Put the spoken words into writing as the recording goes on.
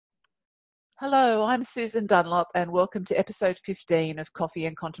Hello, I'm Susan Dunlop and welcome to episode 15 of Coffee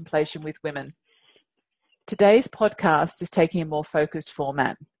and Contemplation with Women. Today's podcast is taking a more focused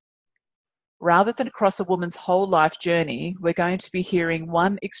format. Rather than across a woman's whole life journey, we're going to be hearing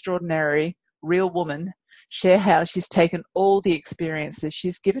one extraordinary, real woman share how she's taken all the experiences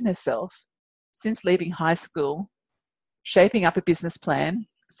she's given herself since leaving high school, shaping up a business plan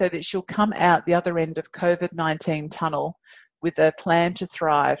so that she'll come out the other end of COVID-19 tunnel with a plan to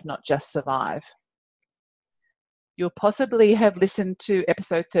thrive, not just survive. You'll possibly have listened to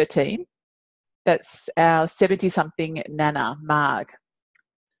episode 13. That's our 70-something Nana, Marg.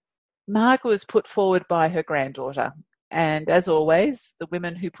 Marg was put forward by her granddaughter, and as always, the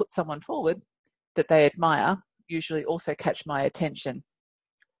women who put someone forward that they admire usually also catch my attention.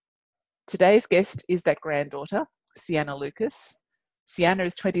 Today's guest is that granddaughter, Sienna Lucas. Sienna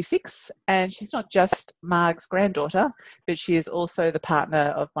is 26, and she's not just Marg's granddaughter, but she is also the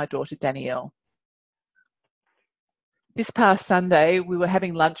partner of my daughter, Danielle. This past Sunday, we were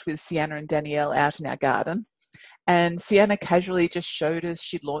having lunch with Sienna and Danielle out in our garden, and Sienna casually just showed us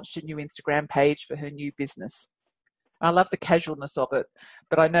she'd launched a new Instagram page for her new business. I love the casualness of it,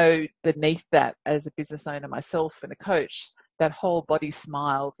 but I know beneath that, as a business owner myself and a coach, that whole body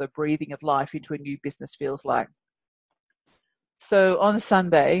smile, the breathing of life into a new business feels like. So on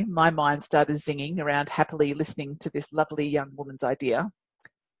Sunday, my mind started zinging around happily listening to this lovely young woman's idea.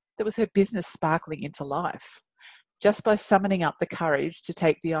 There was her business sparkling into life, just by summoning up the courage to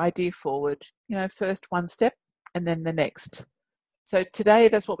take the idea forward, first one step and then the next. So today,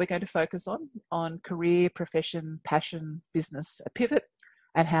 that's what we're going to focus on career, profession, passion, business, a pivot,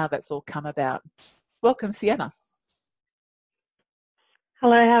 and how that's all come about. Welcome, Sienna.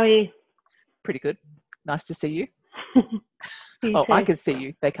 Hello, how are you? Pretty good. Nice to see you. You Oh, too. I can see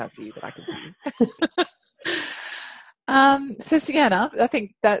you. They can't see you, but I can see you. So Sienna, I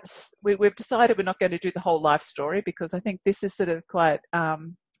think we've decided we're not going to do the whole life story because I think this is sort of quite a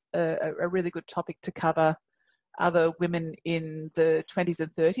really good topic to cover. Other women in the 20s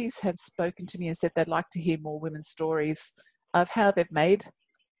and 30s have spoken to me and said they'd like to hear more women's stories of how they've made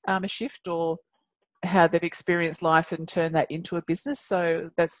a shift or how they've experienced life and turned that into a business.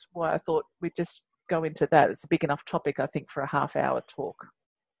 So that's why I thought we'd just go into that. It's a big enough topic, I think, for a half-hour talk.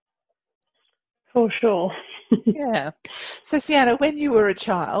 For sure. Yeah. So, Sienna, when you were a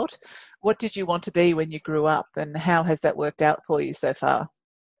child, what did you want to be when you grew up, and how has that worked out for you so far?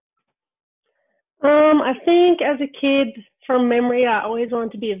 I think as a kid, from memory, I always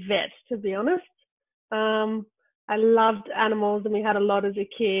wanted to be a vet, to be honest. I loved animals, and we had a lot as a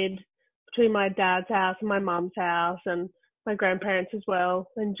kid between my dad's house and my mum's house and my grandparents as well.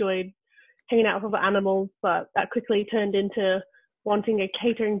 Enjoyed hanging out with other animals, but that quickly turned into wanting a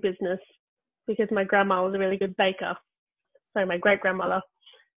catering business because my grandma was a really good baker. So my great-grandmother.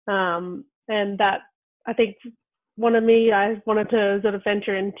 And that, I think, I wanted to sort of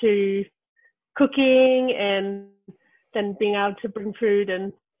venture into cooking and then being able to bring food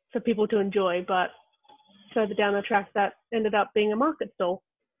and for people to enjoy. But further down the track, that ended up being a market stall.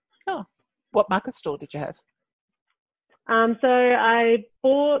 Oh, what market stall did you have? So I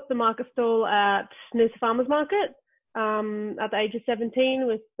bought the market stall at Noosa Farmers Market at the age of 17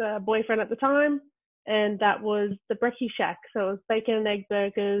 with a boyfriend at the time. And that was the Brekkie Shack. So it was bacon and egg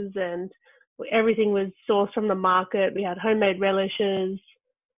burgers and everything was sourced from the market. We had homemade relishes,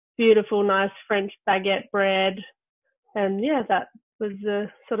 beautiful, nice French baguette bread. And yeah, that was the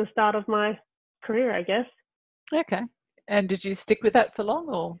sort of start of my career, I guess. Okay. And did you stick with that for long,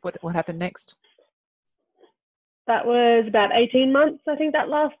 or what happened next? That was about 18 months, I think that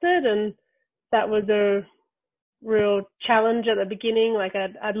lasted. And that was a real challenge at the beginning. Like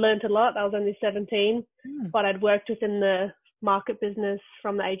I'd learned a lot. I was only 17, but I'd worked within the market business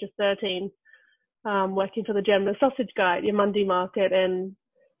from the age of 13, working for the German sausage guy at your Monday market and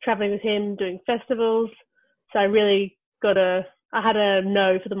traveling with him, doing festivals. So I really I had a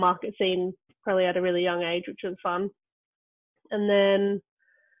know for the market scene probably at a really young age, which was fun. And then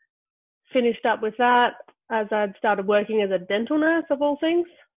finished up with that as I'd started working as a dental nurse of all things,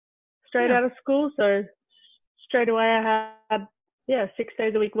 straight out of school. So straight away I had 6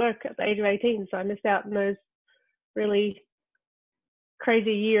 days a week work at the age of 18. So I missed out on those really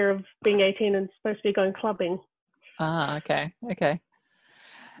crazy year of being 18 and supposed to be going clubbing. Okay.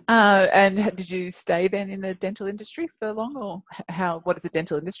 And did you stay then in the dental industry for long, or what is the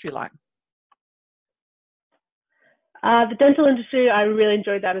dental industry like? The dental industry, I really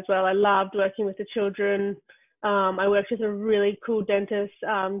enjoyed that as well. I loved working with the children. I worked with a really cool dentist,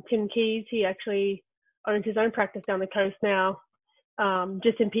 Tim Keys. He actually owns his own practice down the coast now,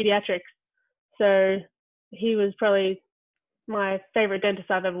 just in pediatrics. So he was probably my favorite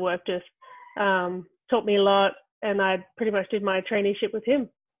dentist I've ever worked with. Taught me a lot, and I pretty much did my traineeship with him.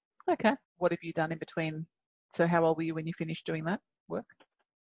 Okay. What have you done in between? So how old were you when you finished doing that work?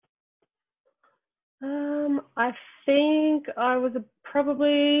 I think I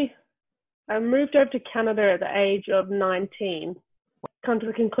moved over to Canada at the age of 19. Come to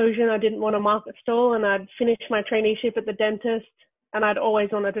the conclusion I didn't want a market stall, and I'd finished my traineeship at the dentist, and I'd always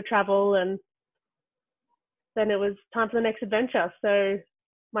wanted to travel, and then it was time for the next adventure. So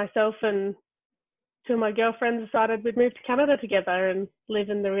myself and two of my girlfriends decided we'd move to Canada together and live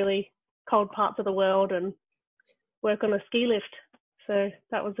in the really cold parts of the world and work on a ski lift. So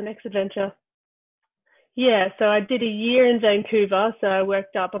that was the next adventure. Yeah, so I did a year in Vancouver. So I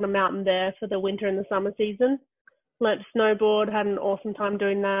worked up on a mountain there for the winter and the summer season. Learned to snowboard, had an awesome time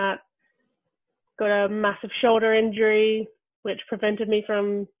doing that. Got a massive shoulder injury, which prevented me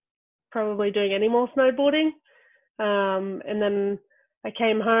from probably doing any more snowboarding. And then I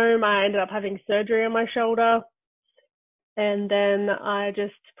came home, I ended up having surgery on my shoulder. And then I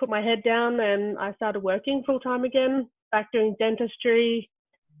just put my head down and I started working full time again, back doing dentistry.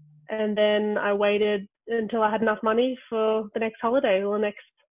 And then I waited until I had enough money for the next holiday, or the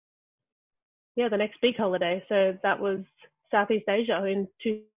next big holiday. So that was Southeast Asia in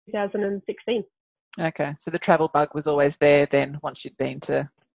 2016. Okay. So the travel bug was always there then once you'd been to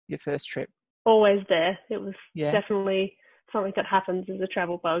your first trip? Always there. It was definitely something that happens as a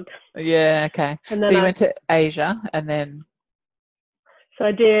travel bug. Yeah, okay. And then so you went to Asia and then... So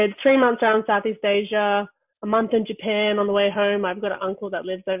I did 3 months around Southeast Asia, a month in Japan. On the way home, I've got an uncle that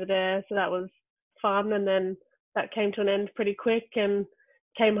lives over there, so that was fun. And then that came to an end pretty quick, and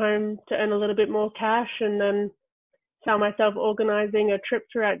came home to earn a little bit more cash, and then found myself organizing a trip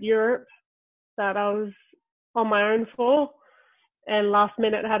throughout Europe that I was on my own for. And last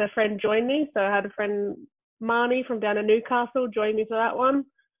minute had a friend join me. So I had a friend, Marnie from down in Newcastle, join me for that one.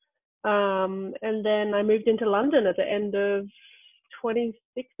 And then I moved into London at the end of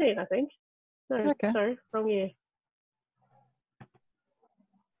 2016, I think. No, okay. Sorry, wrong year.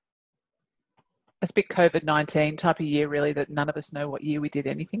 It's a bit COVID-19 type of year, really, that none of us know what year we did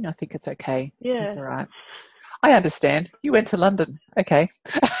anything. I think it's okay. Yeah. It's all right. I understand. You went to London. Okay.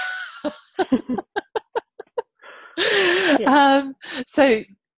 Yeah. So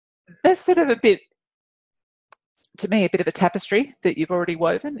that's sort of a bit of a tapestry that you've already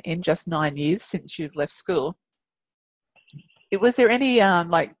woven in just 9 years since you've left school. Was there any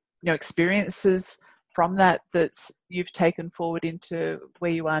experiences from that you've taken forward into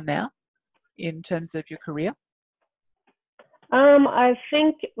where you are now in terms of your career? I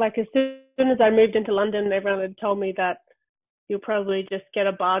think as soon as I moved into London, everyone had told me that you'll probably just get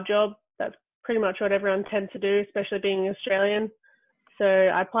a bar job. That's pretty much what everyone tends to do, especially being Australian. So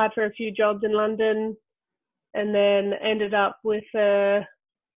I applied for a few jobs in London, and then ended up with a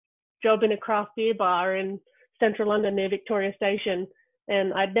job in a craft beer bar in central London near Victoria Station.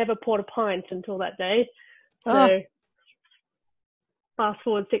 And I'd never poured a pint until that day. So fast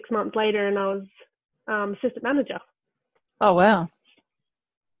forward 6 months later, and I was assistant manager. Oh, wow.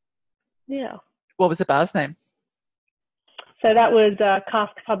 Yeah. What was the bar's name? So that was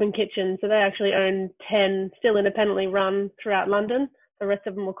Cask Pub and Kitchen. So they actually own 10, still independently run throughout London. The rest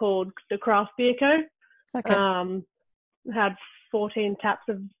of them were called the Craft Beer Co. Okay. Had 14 taps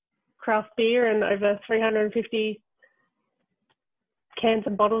of craft beer and over 350 cans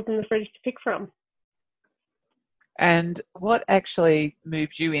and bottles in the fridge to pick from. And what actually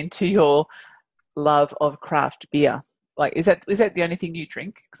moved you into your love of craft beer? Is that the only thing you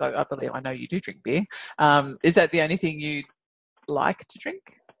drink? Because I believe I know you do drink beer. Is that the only thing you like to drink?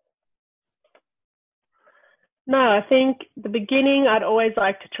 No, I think the beginning I'd always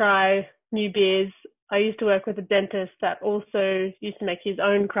like to try new beers. I used to work with a dentist that also used to make his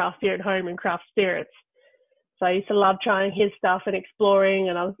own craft beer at home and craft spirits. So I used to love trying his stuff and exploring,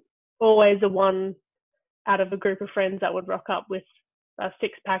 and I was always the one out of a group of friends that would rock up with a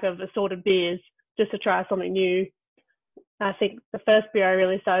 6-pack of assorted beers just to try something new. I think the first beer I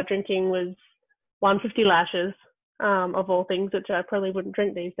really started drinking was 150 Lashes, of all things, which I probably wouldn't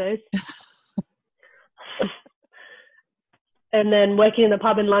drink these days. And then working in the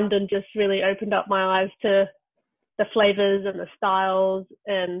pub in London just really opened up my eyes to the flavours and the styles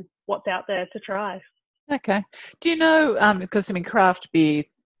and what's out there to try. Okay. Do you know, because craft beer,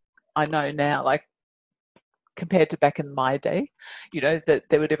 I know now, compared to back in my day, that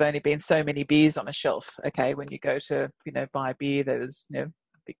there would have only been so many beers on a shelf. Okay. When you go to, buy beer, there was,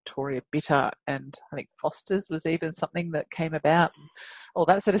 Victoria Bitter, and I think Foster's was even something that came about, and all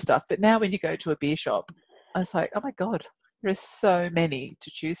that sort of stuff. But now when you go to a beer shop, I was like, oh my God, there are so many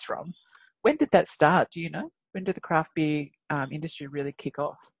to choose from. When did that start? Do you know? When did the craft beer industry really kick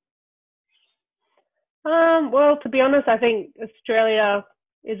off? Well, to be honest, I think Australia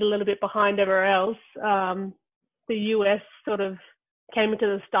is a little bit behind everywhere else. The US sort of came into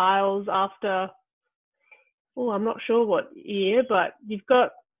the styles after, I'm not sure what year, but you've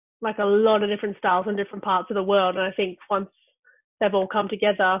got like a lot of different styles in different parts of the world. And I think once they've all come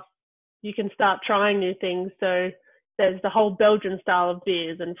together, you can start trying new things. So there's the whole Belgian style of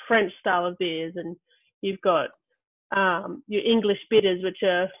beers and French style of beers, and you've got your English bitters, which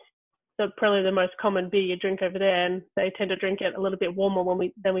are probably the most common beer you drink over there, and they tend to drink it a little bit warmer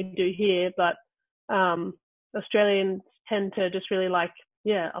than we do here. But Australians tend to just really like,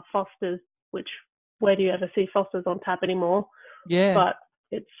 a Foster's, which where do you ever see Foster's on tap anymore? Yeah. But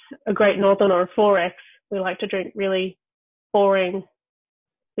it's a Great Northern or a 4X. We like to drink really boring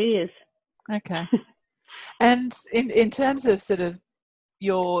beers. Okay. And in terms of sort of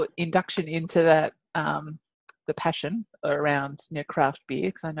your induction into that, the passion around craft beer,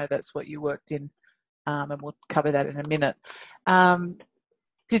 because I know that's what you worked in, and we'll cover that in a minute.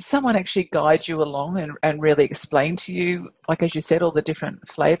 Did someone actually guide you along and really explain to you, like as you said, all the different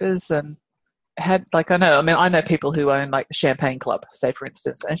flavours and I know people who own like the Champagne Club, say for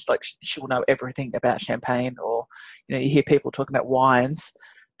instance, and she will know everything about champagne, or you hear people talking about wines,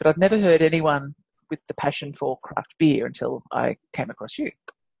 but I've never heard anyone with the passion for craft beer until I came across you.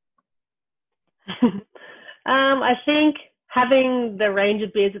 I think having the range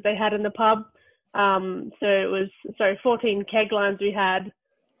of beers that they had in the pub, so it was 14 keg lines we had,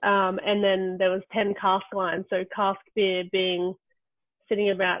 and then there was 10 cask lines. So cask beer being sitting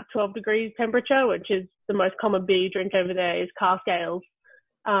at about 12 degrees temperature, which is the most common beer you drink over there, is cask ales.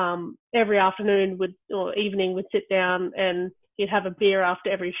 Every afternoon or evening we'd sit down and you'd have a beer after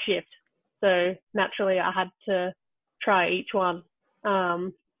every shift. So naturally I had to try each one,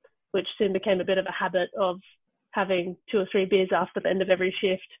 which soon became a bit of a habit of having 2 or 3 beers after the end of every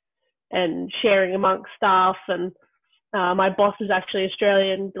shift and sharing amongst staff. And my boss is actually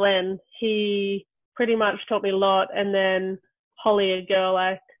Australian, Glenn. He pretty much taught me a lot. And then Holly, a girl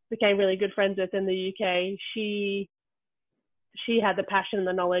I became really good friends with in the UK, she had the passion and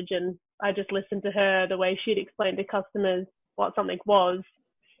the knowledge, and I just listened to her, the way she'd explain to customers what something was.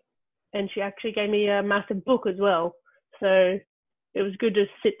 And she actually gave me a massive book as well. So it was good to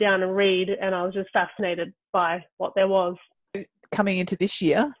sit down and read, and I was just fascinated by what there was. Coming into this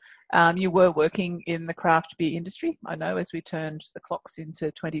year, you were working in the craft beer industry, I know, as we turned the clocks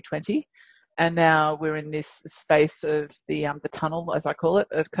into 2020. And now we're in this space of the tunnel, as I call it,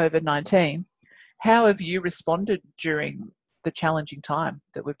 of COVID-19. How have you responded during the challenging time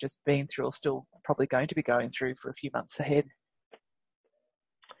that we've just been through, or still probably going to be going through for a few months ahead?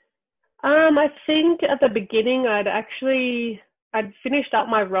 I think at the beginning I'd finished up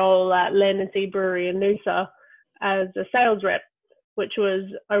my role at Land & Sea Brewery in Noosa as a sales rep, which was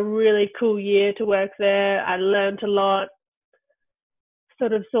a really cool year to work there. I learned a lot,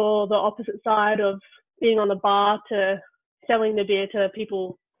 sort of saw the opposite side of being on the bar to selling the beer to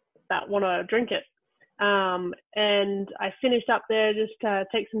people that want to drink it. And I finished up there just to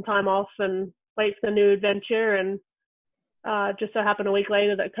take some time off and wait for the new adventure. And just so happened a week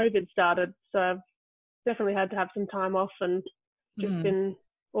later that COVID started. So I've definitely had to have some time off and just been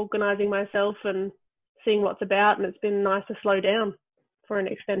organising myself and seeing what's about. And it's been nice to slow down for an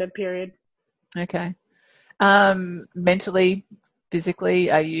extended period. Okay. Mentally, physically,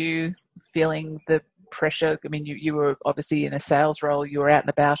 are you feeling the pressure? I mean, you were obviously in a sales role. You were out and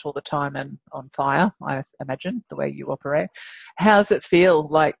about all the time and on fire, I imagine, the way you operate. How does it feel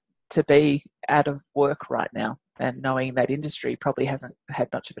like to be out of work right now, and knowing that industry probably hasn't had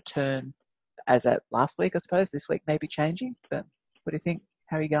much of a turn as at last week, I suppose? This week may be changing, but what do you think?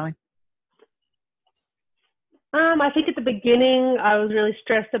 How are you going? I think at the beginning I was really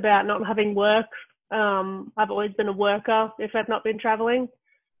stressed about not having work. I've always been a worker if I've not been traveling.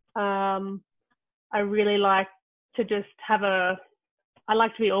 I really like to just I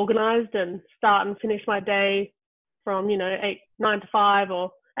like to be organized and start and finish my day from, 9 to 5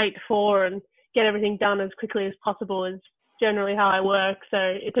 or 8 to 4, and get everything done as quickly as possible is generally how I work. So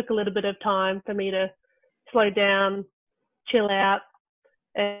it took a little bit of time for me to slow down, chill out,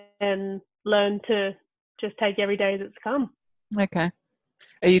 and learn to just take every day that's come. Okay.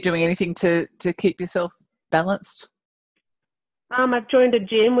 Are you doing anything to keep yourself balanced? I've joined a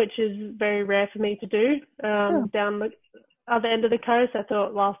gym, which is very rare for me to do, down the other end of the coast. I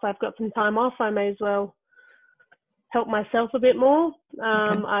thought whilst I've got some time off, I may as well help myself a bit more.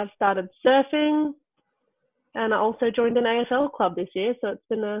 Okay. I've started surfing, and I also joined an AFL club this year, so it's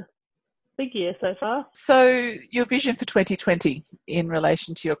been a big year so far. So your vision for 2020 in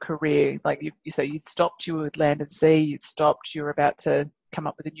relation to your career, like you say, you'd stopped, you were with Land & Sea, you'd stopped, you were about to come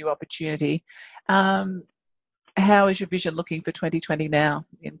up with a new opportunity. How is your vision looking for 2020 now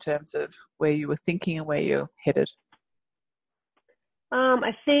in terms of where you were thinking and where you're headed?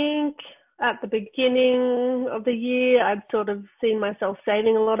 I think at the beginning of the year, I'd sort of seen myself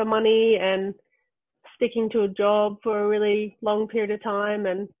saving a lot of money and sticking to a job for a really long period of time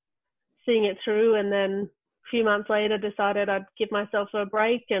and seeing it through. And then a few months later, decided I'd give myself a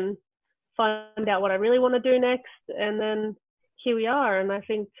break and find out what I really want to do next. And then here we are. And I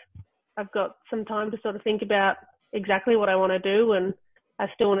think I've got some time to sort of think about exactly what I want to do. And I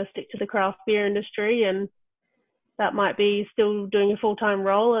still want to stick to the craft beer industry. And that might be still doing a full-time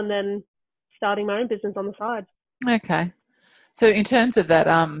role and then starting my own business on the side. Okay. So in terms of that,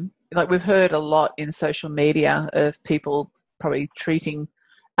 like we've heard a lot in social media of people probably treating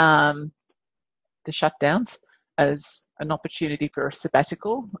the shutdowns as an opportunity for a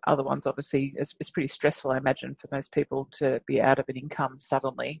sabbatical. Other ones, obviously, it's pretty stressful, I imagine, for most people to be out of an income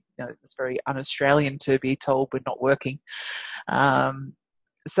suddenly. You know, it's very un-Australian to be told we're not working.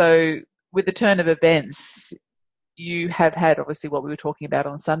 So with the turn of events, you have had, obviously, what we were talking about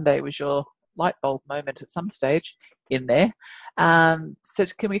on Sunday was your light bulb moment at some stage in there. So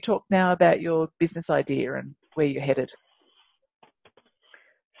can we talk now about your business idea and where you're headed?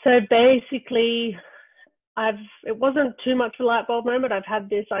 So basically, it wasn't too much of a light bulb moment. I've had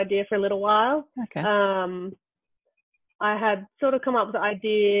this idea for a little while. Okay. I had sort of come up with the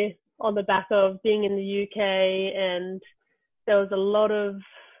idea on the back of being in the UK, and there was a lot of,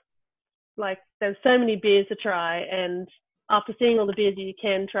 there's so many beers to try, and after seeing all the beers that you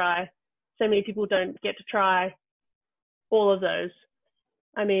can try, so many people don't get to try all of those.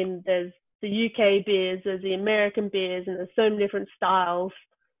 I mean, there's the UK beers, there's the American beers, and there's so many different styles.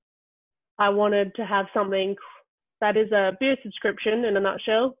 I wanted to have something that is a beer subscription in a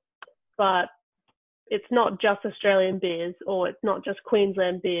nutshell, but it's not just Australian beers, or it's not just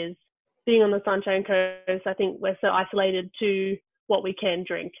Queensland beers. Being on the Sunshine Coast, I think we're so isolated to what we can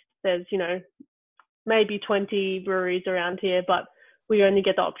drink. There's, maybe 20 breweries around here, but we only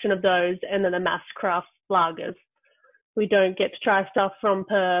get the option of those and then the mass craft lagers. We don't get to try stuff from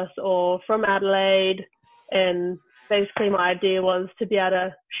Perth or from Adelaide. And basically my idea was to be able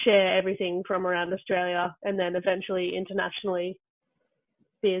to share everything from around Australia and then eventually internationally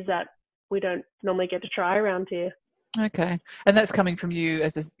beers that we don't normally get to try around here. Okay. And that's coming from you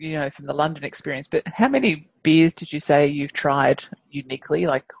from the London experience. But how many beers did you say you've tried uniquely,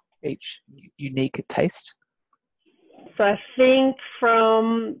 like each unique taste? So I think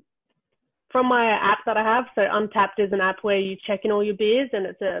from my app that I have, so Untapped is an app where you check in all your beers, and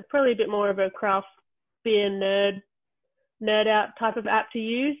it's probably a bit more of a craft beer nerd out type of app to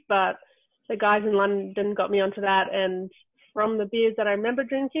use, but the guys in London got me onto that, and from the beers that I remember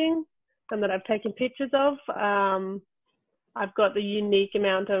drinking and that I've taken pictures of, I've got the unique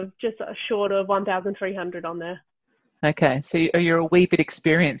amount of just short of 1,300 on there. Okay, so you're a wee bit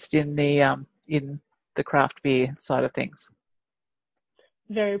experienced in the craft beer side of things.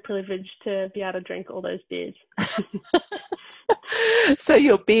 Very privileged to be able to drink all those beers. So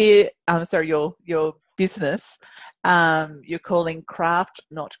your business, you're calling Craft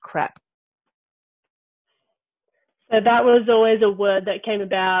Not Crap. So that was always a word that came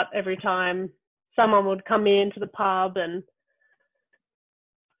about every time someone would come into the pub and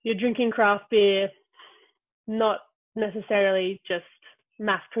you're drinking craft beer, not necessarily just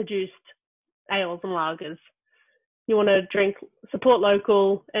mass-produced ales and lagers. You want to support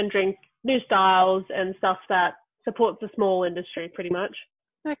local and drink new styles and stuff that supports the small industry pretty much.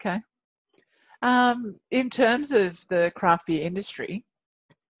 Okay. In terms of the craft beer industry,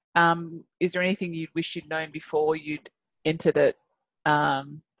 is there anything you'd wish you'd known before you'd entered it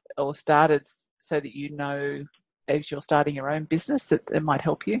or started, so that as you're starting your own business that it might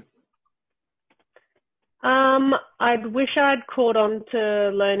help you? I'd wish I'd caught on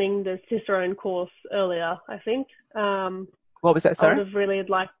to learning the Cicerone course earlier, I think. What was that, sorry? I would have really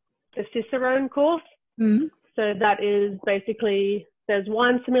liked the Cicerone course. Mm-hmm. So that is basically, there's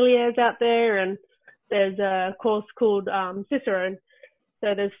wine sommeliers out there, and there's a course called Cicerone.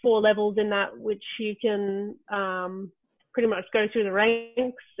 So there's 4 levels in that, which you can pretty much go through the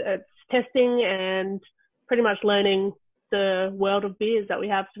ranks. It's testing and pretty much learning the world of beers that we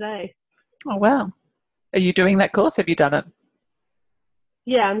have today. Oh, wow. Are you doing that course? Have you done it?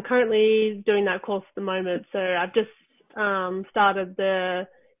 Yeah, I'm currently doing that course at the moment. So I've just started the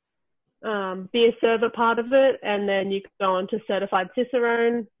beer server part of it, and then you can go on to Certified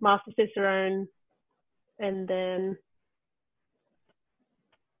Cicerone, Master Cicerone, and then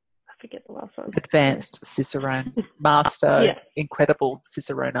I forget the last one. Advanced Cicerone, Master, yeah. Incredible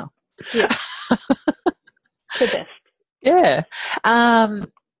Cicerona. Yeah. The best. Yeah.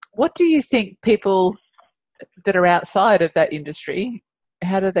 What do you think people that are outside of that industry,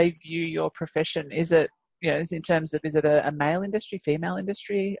 how do they view your profession? Is it, is in terms of, is it a male industry, female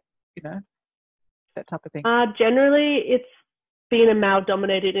industry, that type of thing? Generally, it's been a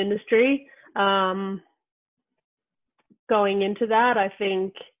male-dominated industry. Going into that, I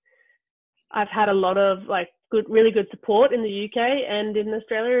think I've had a lot of really good support in the UK and in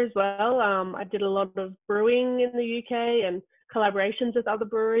Australia as well. I did a lot of brewing in the UK and collaborations with other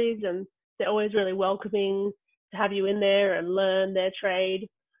breweries, and they're always really welcoming to have you in there and learn their trade.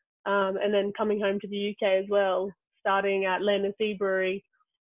 And then coming home to the UK as well, starting at Land and Sea Brewery,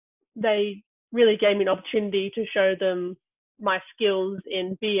 they really gave me an opportunity to show them my skills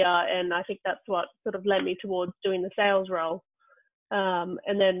in beer, and I think that's what sort of led me towards doing the sales role.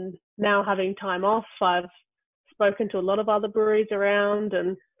 And then now having time off, I've spoken to a lot of other breweries around,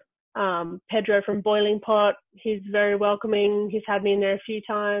 and Pedro from Boiling Pot, he's very welcoming. He's had me in there a few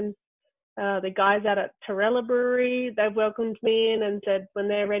times. The guys out at Torella Brewery, they've welcomed me in and said when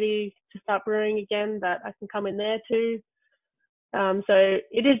they're ready to start brewing again that I can come in there too. So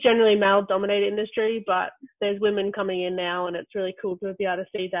it is generally male-dominated industry, but there's women coming in now, and it's really cool to be able to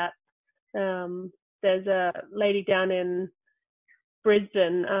see that. There's a lady down in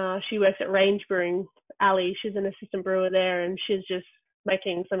Brisbane. She works at Range Brewing. Ali, she's an assistant brewer there, and she's just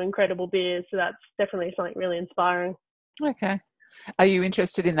making some incredible beers. So that's definitely something really inspiring. Okay. Are you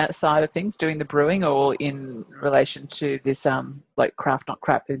interested in that side of things, doing the brewing, or in relation to this like Craft Not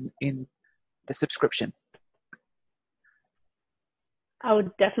Crap in the subscription? I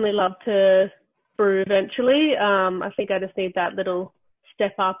would definitely love to brew eventually. I think I just need that little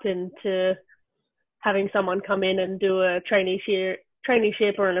step up into having someone come in and do a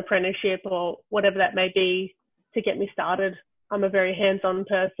traineeship or an apprenticeship or whatever that may be to get me started. I'm a very hands-on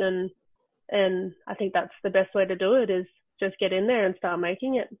person, and I think that's the best way to do it, is just get in there and start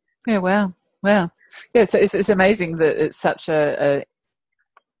making it. Yeah, wow. Yeah, it's amazing that it's such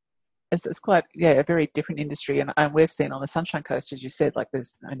it's quite, a very different industry, and we've seen on the Sunshine Coast, as you said, like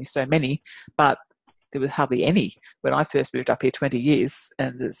there's only so many, but there was hardly any when I first moved up here 20 years,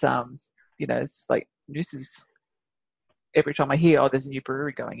 and it's it's like nooses every time I hear, there's a new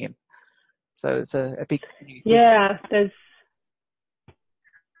brewery going in. So it's a big new thing. Yeah, there's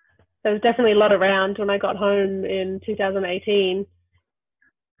definitely a lot around. When I got home in 2018,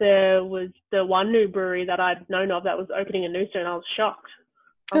 there was the one new brewery that I'd known of that was opening in Noosa, and I was shocked.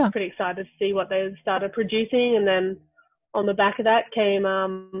 I was pretty excited to see what they started producing, and then on the back of that came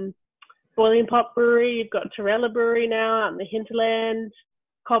Boiling Pot Brewery. You've got Torella Brewery now out in the hinterland,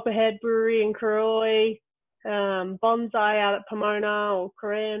 Copperhead Brewery in Karoi, Bonsai out at Pomona or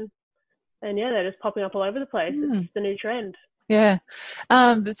Korean. And yeah, they're just popping up all over the place. It's the new trend. Yeah.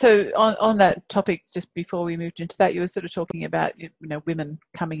 So on that topic, just before we moved into that, you were sort of talking about, women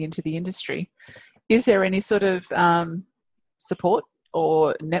coming into the industry. Is there any sort of support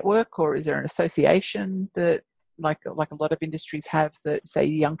or network, or is there an association that like a lot of industries have, that say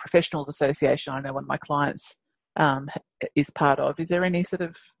Young Professionals Association, I know one of my clients is part of. Is there any sort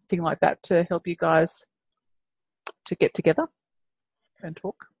of thing like that to help you guys to get together and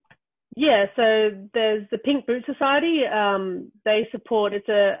talk? Yeah, so there's the Pink Boot Society. They support, it's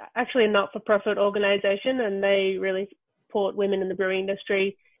actually a not-for-profit organisation, and they really support women in the brewing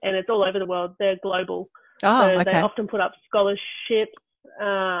industry, and it's all over the world. They're global. So they often put up scholarships.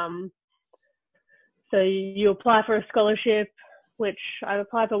 So you apply for a scholarship, which I've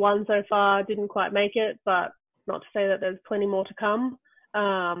applied for one so far, didn't quite make it, but not to say that there's plenty more to come.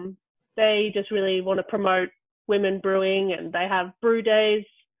 They just really want to promote women brewing, and they have brew days.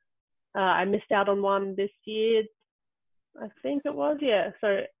 I missed out on one this year, I think it was, yeah.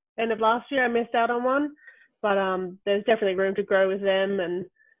 So end of last year I missed out on one, but there's definitely room to grow with them, and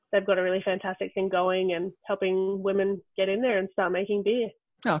they've got a really fantastic thing going and helping women get in there and start making beer.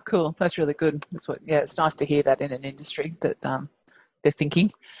 Oh, cool. That's really good. It's nice to hear that in an industry that they're thinking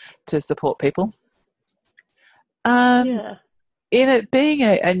to support people. In it being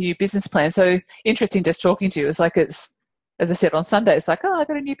a new business plan, so interesting just talking to you. It's like, it's, as I said on Sunday, it's like, I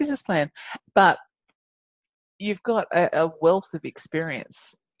got a new business plan. But you've got a wealth of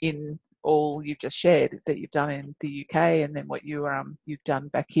experience in all you've just shared that you've done in the UK, and then what you've done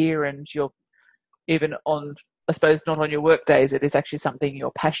back here, and you're even on, I suppose, not on your work days, it is actually something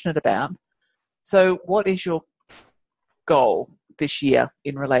you're passionate about. So what is your goal this year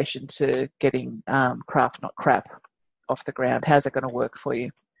in relation to getting Craft Not Crap off the ground? How's it going to work for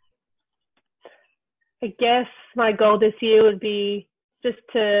you? I guess my goal this year would be just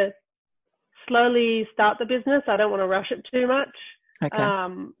to slowly start the business. I don't want to rush it too much. Okay.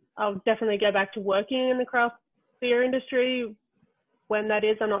 I'll definitely go back to working in the craft beer industry. When that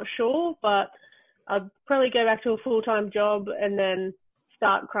is, I'm not sure, but I'd probably go back to a full-time job and then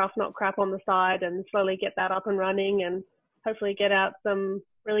start Craft Not Crap on the side and slowly get that up and running and hopefully get out some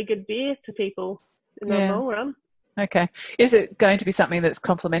really good beer to people in the long run. Okay. Is it going to be something that's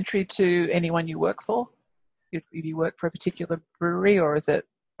complementary to anyone you work for? If you work for a particular brewery, or is it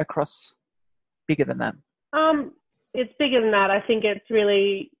across bigger than that? It's bigger than that. I think it's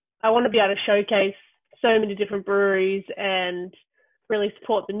really, I want to be able to showcase so many different breweries and really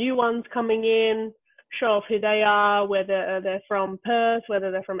support the new ones coming in, show off who they are, whether they're from Perth,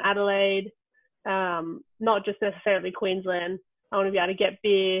 whether they're from Adelaide, not just necessarily Queensland. I want to be able to get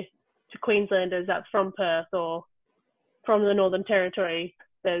beer to Queenslanders that's from Perth or from the Northern Territory.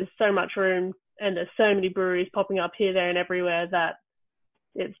 There's so much room and there's so many breweries popping up here, there and everywhere that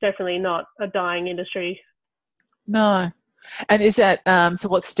it's definitely not a dying industry. No. And is that, so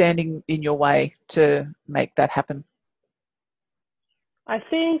what's standing in your way to make that happen? I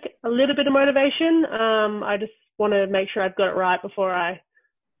think a little bit of motivation. I just want to make sure I've got it right before I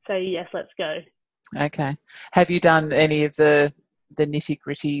say, yes, let's go. Okay. Have you done any of the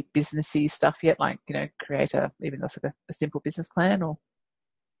nitty-gritty businessy stuff yet? Like, create even like a simple business plan or?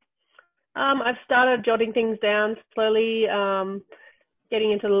 I've started jotting things down slowly,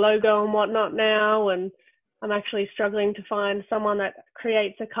 getting into the logo and whatnot now, and I'm actually struggling to find someone that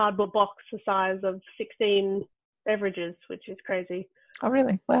creates a cardboard box the size of 16 beverages, which is crazy. Oh,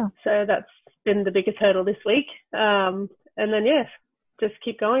 really? Wow. So that's been the biggest hurdle this week. And then, yes, just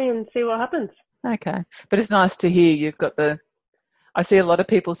keep going and see what happens. Okay. But it's nice to hear you've got I see a lot of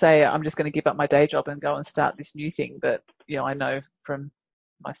people say, I'm just going to give up my day job and go and start this new thing. But, I know from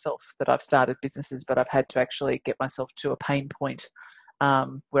myself that I've started businesses, but I've had to actually get myself to a pain point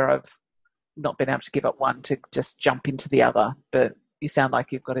where I've not been able to give up one to just jump into the other. But you sound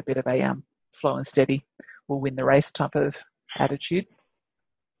like you've got a bit of a slow and steady, will win the race type of attitude.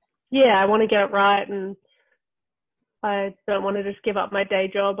 Yeah, I want to get it right, and I don't want to just give up my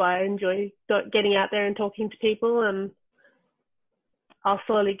day job. I enjoy getting out there and talking to people, and I'll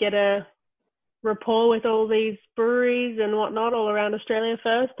slowly get a rapport with all these breweries and whatnot all around Australia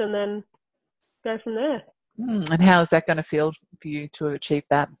first, and then go from there. And how is that going to feel for you to achieve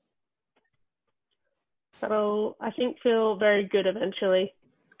that? That'll, I think, feel very good eventually.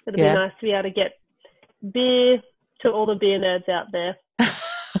 It'll be nice to be able to get beer to all the beer nerds out there.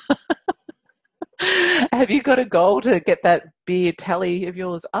 Have you got a goal to get that beer tally of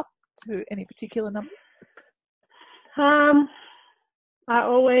yours up to any particular number? I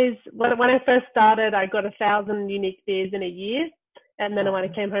always, when I first started, I got 1,000 unique beers in a year. And then when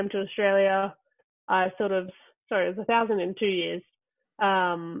I came home to Australia, it was 1,000 in 2 years.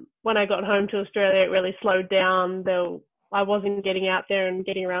 When I got home to Australia, it really slowed down. Though I wasn't getting out there and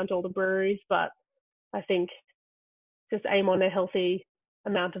getting around to all the breweries, but I think just aim on a healthy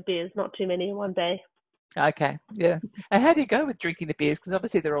amount of beers, not too many in one day. Okay, yeah. And how do you go with drinking the beers? Because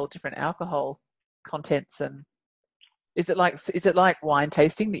obviously they're all different alcohol contents. And is it like wine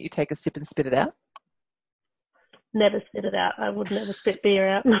tasting that you take a sip and spit it out? Never spit it out. I would never spit beer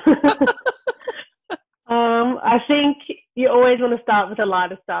out. I think you always want to start with the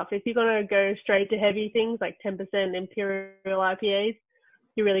lighter stuff. If you're going to go straight to heavy things like 10% Imperial IPAs,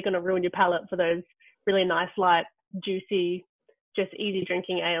 you're really going to ruin your palate for those really nice, light, juicy, just easy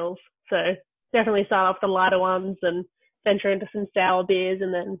drinking ales. So definitely start off the lighter ones and venture into some sour beers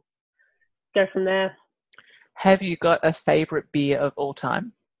and then go from there. Have you got a favourite beer of all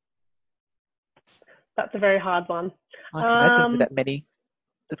time? That's a very hard one. I can imagine with that many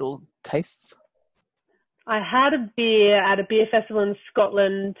little tastes. I had a beer at a beer festival in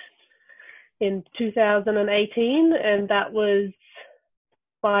Scotland in 2018, and that was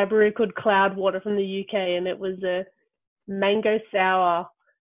by a brewery called Cloudwater from the UK, and it was a mango sour.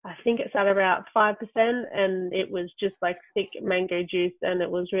 I think it's at about 5%, and it was just like thick mango juice, and it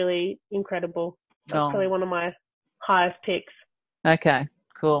was really incredible. That's probably one of my highest picks. Okay,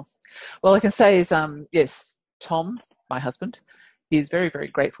 cool. Well, I can say is, yes, Tom, my husband, is very, very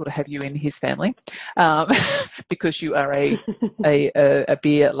grateful to have you in his family because you are a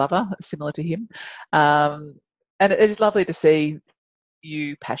beer lover similar to him. And it is lovely to see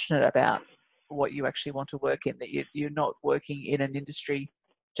you passionate about what you actually want to work in, that you're not working in an industry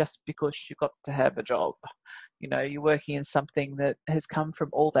just because you've got to have a job. You're working in something that has come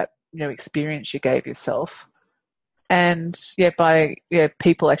from all that, experience you gave yourself. And by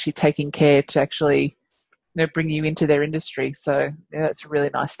people actually taking care to actually bring you into their industry. So that's a really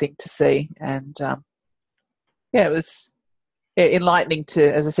nice thing to see. And it was enlightening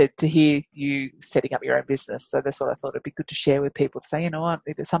to, as I said, to hear you setting up your own business. So that's what I thought it'd be good to share with people, to say, you know what,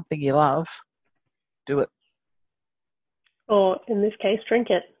 if it's something you love, do it. Or in this case, drink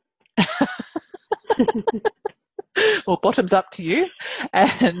it. Well, bottoms up to you,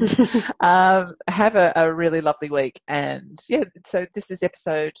 and have a really lovely week. And yeah, so this is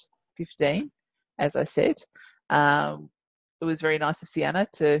episode 15, as I said. It was very nice of Sienna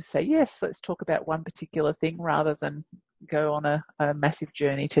to say, yes, let's talk about one particular thing rather than go on a massive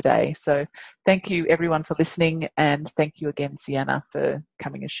journey today. So thank you everyone for listening, and thank you again, Sienna, for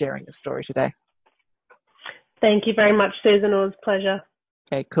coming and sharing your story today. Thank you very much, Susan. It was a pleasure.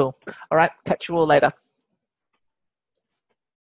 Okay, cool. All right, catch you all later.